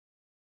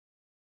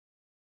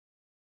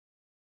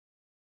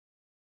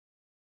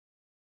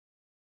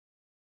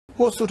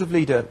What sort of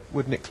leader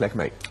would Nick Clegg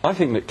make? I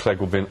think Nick Clegg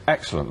would be an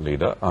excellent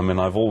leader. I mean,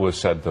 I've always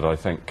said that I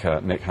think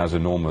Nick has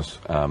enormous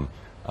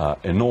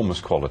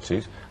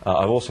qualities.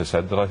 I've also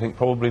said that I think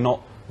probably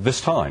not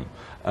this time.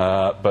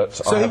 But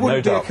so I have he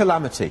wouldn't no be doubt. a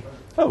calamity?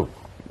 Oh,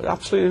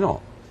 absolutely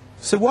not.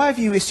 So why have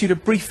you issued a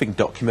briefing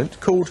document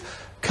called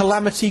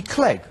Calamity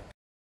Clegg?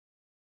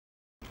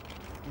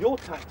 Your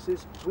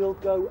taxes will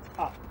go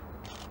up.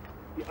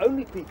 The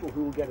only people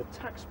who will get a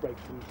tax break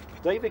from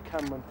David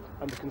Cameron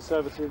and the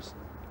Conservatives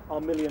are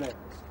millionaires.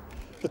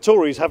 The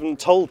Tories haven't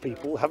told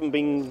people, haven't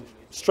been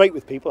straight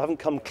with people, haven't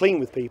come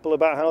clean with people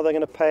about how they're going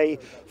to pay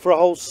for a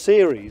whole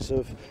series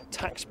of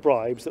tax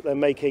bribes that they're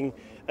making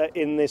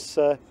in this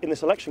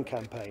election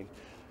campaign.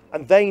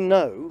 And they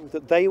know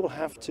that they will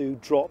have to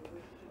drop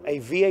a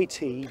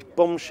VAT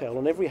bombshell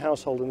on every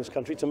household in this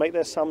country to make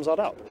their sums add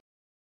up.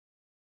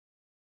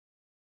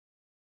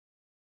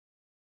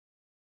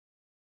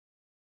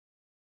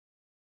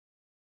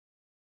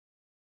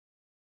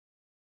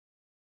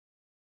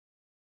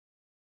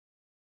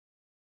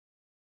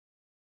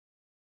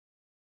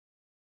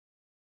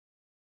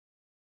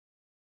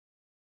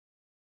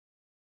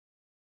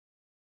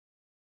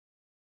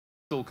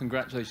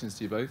 Congratulations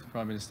to you both,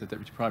 Prime Minister,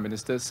 Deputy Prime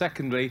Minister.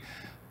 Secondly,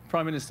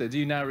 Prime Minister, do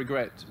you now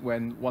regret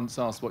when once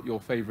asked what your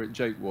favourite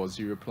joke was,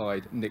 you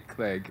replied, Nick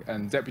Clegg?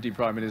 And Deputy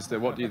Prime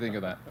Minister, what do you think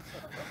of that?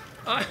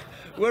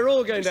 We're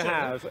all going to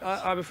have.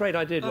 I'm afraid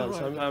I did once.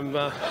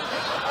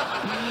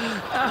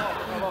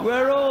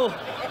 We're all.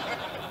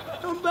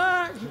 I'm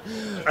back.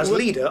 As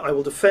leader, I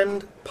will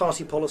defend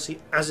party policy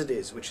as it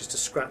is, which is to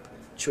scrap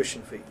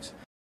tuition fees.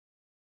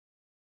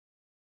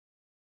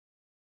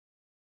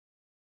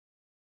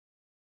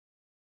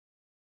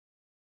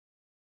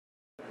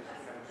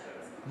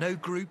 No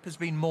group has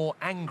been more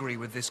angry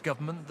with this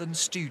government than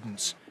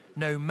students.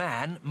 No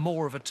man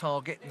more of a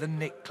target than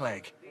Nick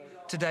Clegg.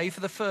 Today, for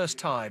the first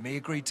time, he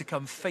agreed to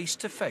come face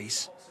to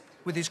face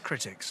with his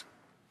critics.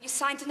 You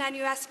signed an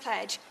NUS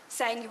pledge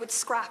saying you would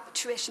scrap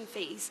tuition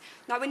fees.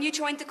 Now, when you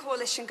joined the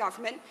coalition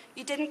government,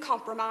 you didn't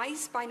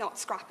compromise by not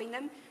scrapping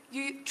them.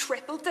 You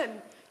tripled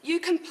them. You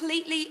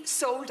completely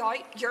sold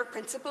out your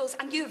principles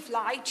and you've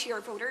lied to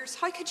your voters.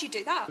 How could you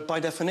do that? By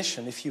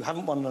definition, if you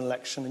haven't won an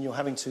election and you're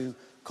having to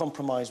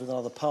compromise with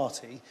another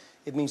party,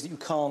 it means that you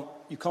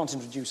can't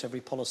introduce every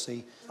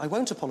policy. I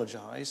won't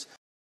apologise.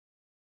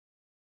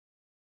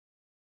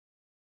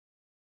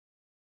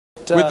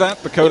 With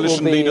that, the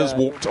coalition leaders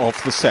walked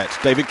off the set.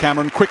 David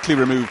Cameron quickly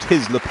removed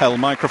his lapel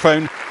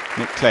microphone.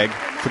 Nick Clegg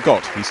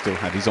forgot he still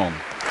had his on.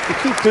 We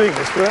keep doing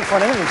this, but we don't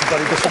find anything to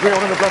bloody disagree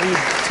on in a bloody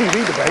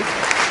TV debate.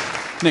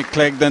 Nick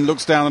Clegg then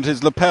looks down at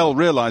his lapel,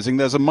 realising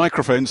there's a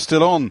microphone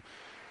still on.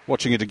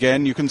 Watching it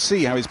again, you can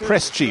see how his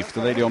press chief,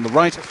 the lady on the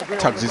right,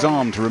 tugs his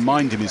arm to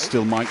remind him he's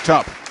still mic'd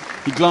up.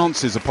 He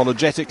glances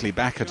apologetically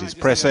back at his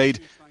press aide.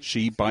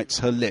 She bites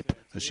her lip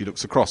as she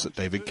looks across at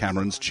David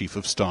Cameron's chief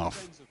of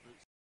staff.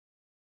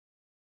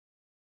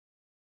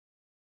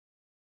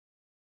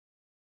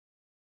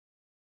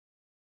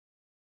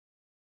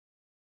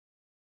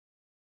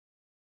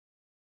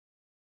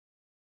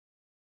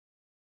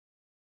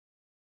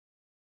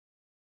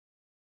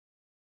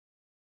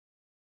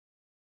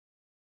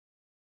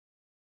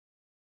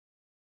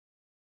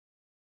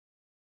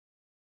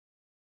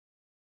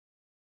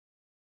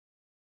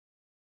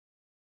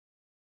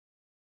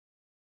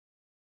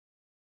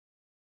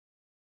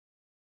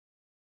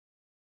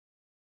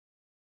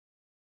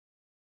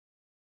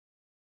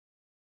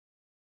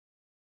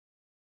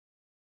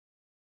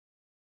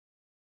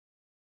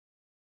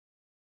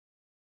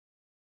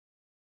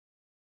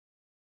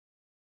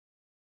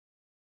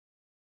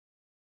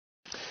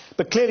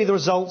 But clearly the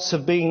results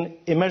have been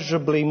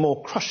immeasurably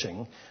more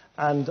crushing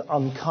and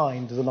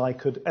unkind than I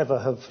could ever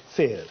have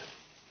feared.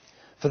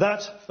 For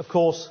that, of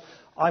course,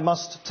 I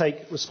must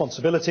take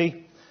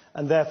responsibility,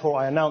 and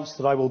therefore I announce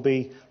that I will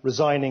be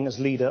resigning as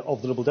leader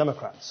of the Liberal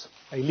Democrats.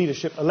 A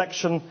leadership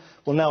election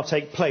will now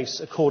take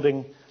place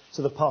according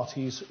to the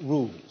party's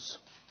rules.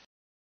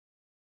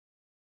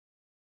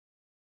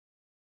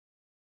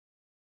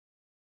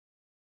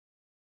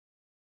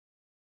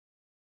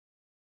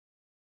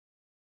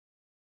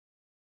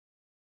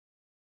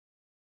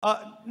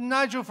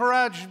 Nigel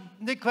Farage,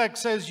 Nick Clegg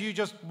says you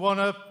just want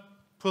to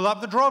pull up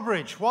the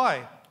drawbridge.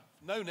 Why?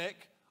 No,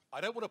 Nick,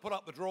 I don't want to put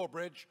up the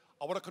drawbridge.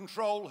 I want to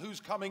control who's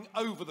coming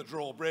over the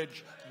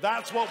drawbridge.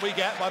 That's what we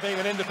get by being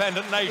an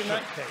independent nation. In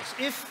that case,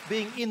 if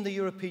being in the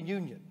European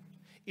Union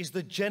is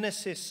the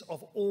genesis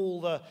of all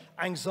the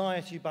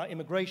anxiety about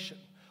immigration,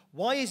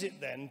 why is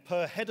it then,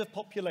 per head of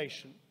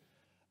population,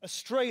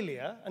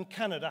 Australia and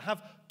Canada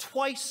have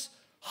twice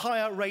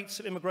higher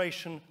rates of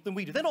immigration than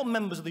we do? They're not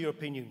members of the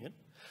European Union.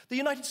 The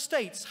United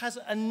States has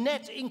a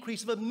net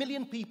increase of 1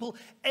 million people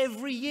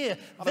every year.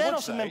 They're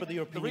not a member of the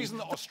European Union. The reason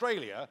that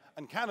Australia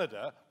and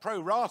Canada, pro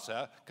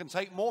rata, can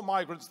take more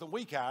migrants than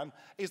we can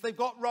is they've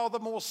got rather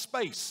more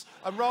space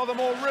and rather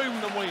more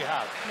room than we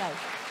have.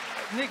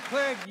 No. Nick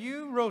Clegg,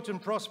 you wrote in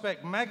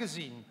Prospect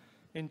magazine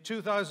in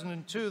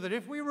 2002 that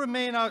if we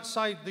remain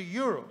outside the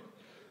euro,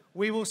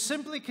 we will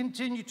simply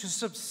continue to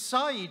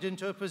subside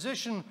into a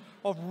position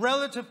of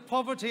relative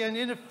poverty and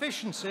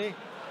inefficiency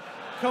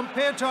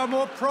compared to our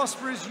more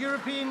prosperous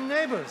European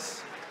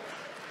neighbours.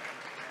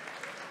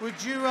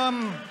 Would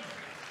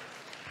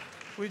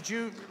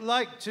you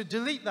like to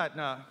delete that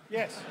now?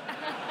 Yes.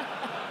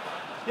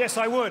 Yes,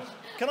 I would.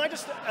 Can I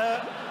just,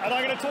 and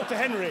I'm going to talk to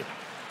Henry.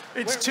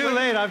 It's too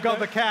late, I've got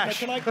the cash.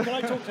 Can I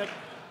talk to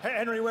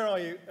Henry, where are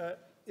you?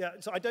 Yeah,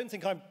 so I don't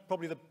think I'm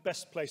probably the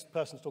best placed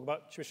person to talk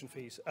about tuition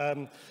fees.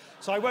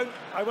 So I won't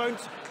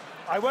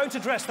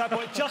address that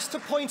point. Just to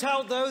point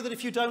out, though, that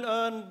if you don't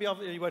earn,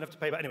 you won't have to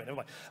pay. But anyway,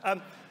 never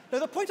mind. No,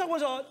 the point I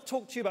want to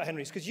talk to you about,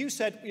 Henry, is because you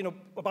said,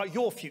 about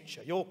your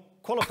future, your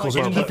qualified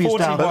in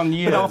 41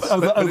 years.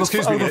 Over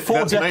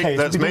 4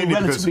 decades, that's mainly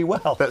relatively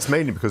well. That's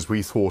mainly because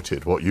we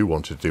thwarted what you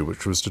wanted to do,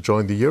 which was to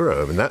join the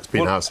euro. I mean, that's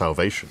been our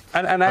salvation.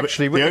 And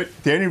actually,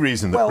 the only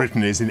reason that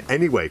Britain is in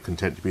any way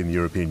content to be in the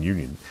European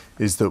Union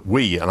is that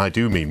we, and I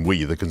do mean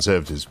we, the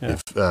Conservatives,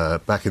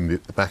 back in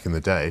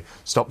the day,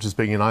 stopped us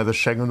being in either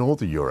Schengen or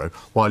the euro,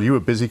 while you were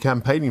busy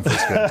campaigning for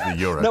us going to the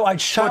euro. No,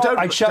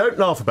 don't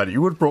laugh about it.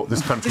 You would have brought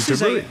this country to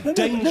ruin. This is a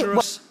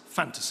dangerous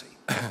fantasy.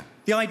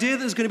 The idea that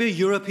there's going to be a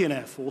European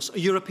Air Force, a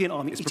European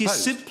army, it is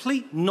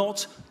simply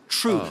not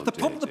true. The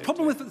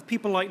problem with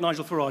people like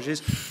Nigel Farage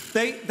is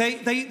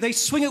they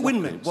swing at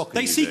windmills.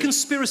 They see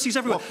conspiracies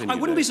everywhere. I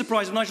wouldn't be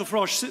surprised if Nigel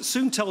Farage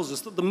soon tells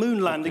us that the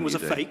moon landing was a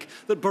fake,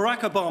 that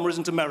Barack Obama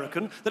isn't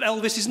American, that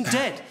Elvis isn't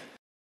dead.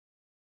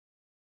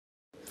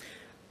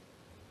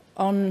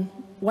 On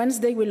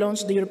Wednesday, we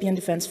launched the European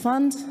Defence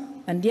Fund,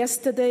 and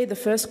yesterday, the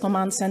first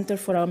command centre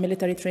for our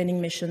military training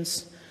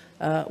missions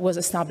was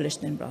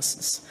established in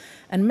Brussels.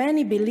 And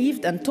many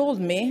believed and told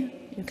me,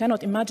 you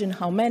cannot imagine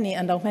how many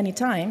and how many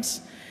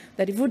times,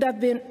 that it would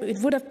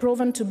have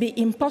proven to be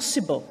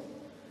impossible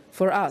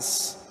for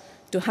us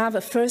to have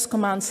a first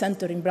command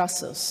centre in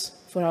Brussels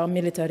for our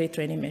military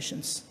training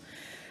missions,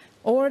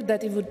 or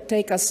that it would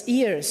take us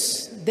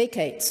years,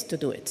 decades to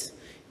do it.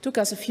 It took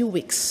us a few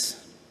weeks.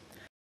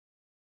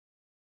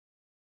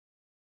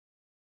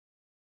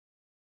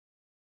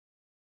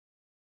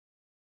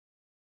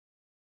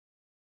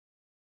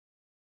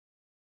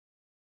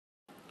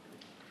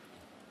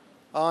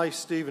 I,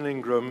 Stephen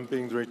Ingram,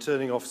 being the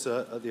returning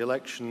officer at the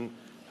election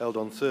held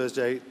on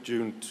Thursday,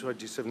 June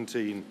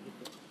 2017,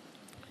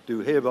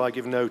 do hereby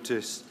give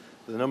notice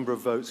that the number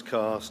of votes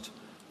cast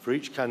for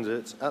each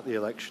candidate at the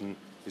election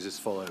is as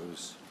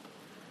follows.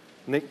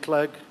 Nick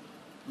Clegg,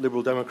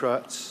 Liberal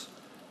Democrats,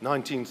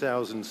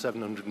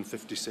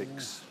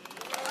 19,756.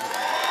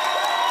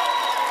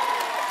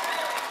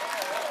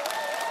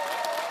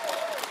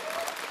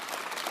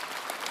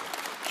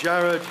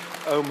 Jared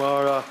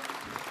O'Mara,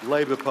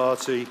 Labour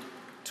Party,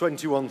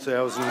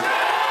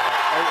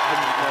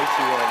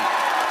 21,881.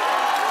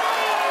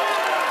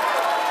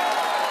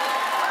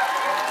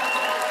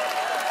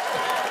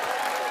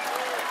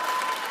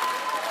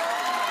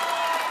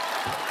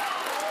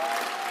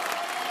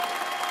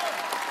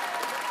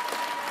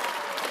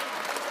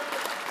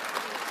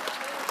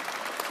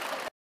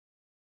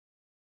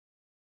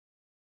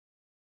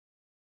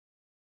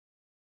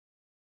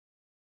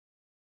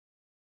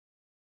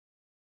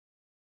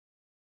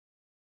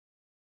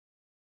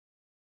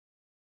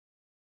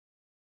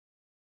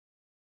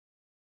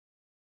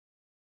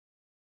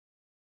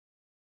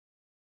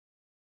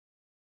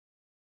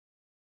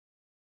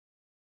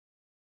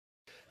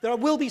 There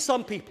will be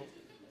some people.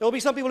 There will be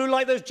some people who,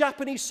 like those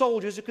Japanese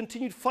soldiers who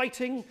continued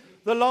fighting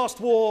the last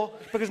war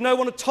because no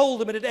one had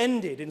told them it had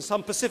ended in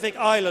some Pacific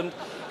island,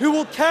 who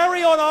will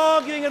carry on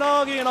arguing and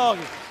arguing and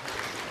arguing.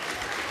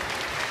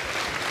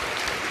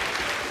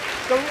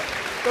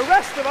 The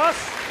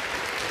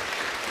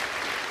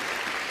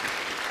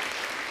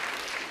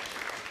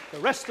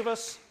rest of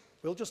us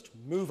will just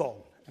move on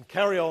and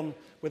carry on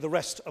with the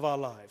rest of our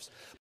lives.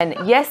 And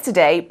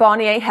yesterday,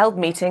 Barnier held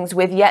meetings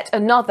with yet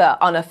another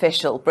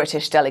unofficial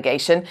British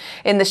delegation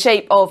in the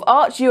shape of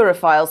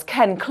arch-Europhiles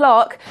Ken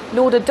Clarke,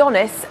 Lord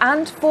Adonis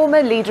and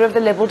former leader of the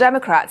Liberal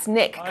Democrats,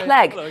 Nick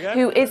Clegg,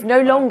 who is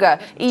no longer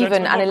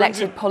even an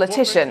elected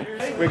politician.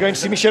 We're going to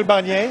see Michel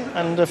Barnier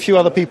and a few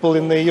other people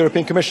in the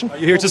European Commission. Are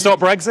you here to stop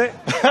Brexit?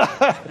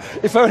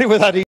 If only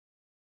with that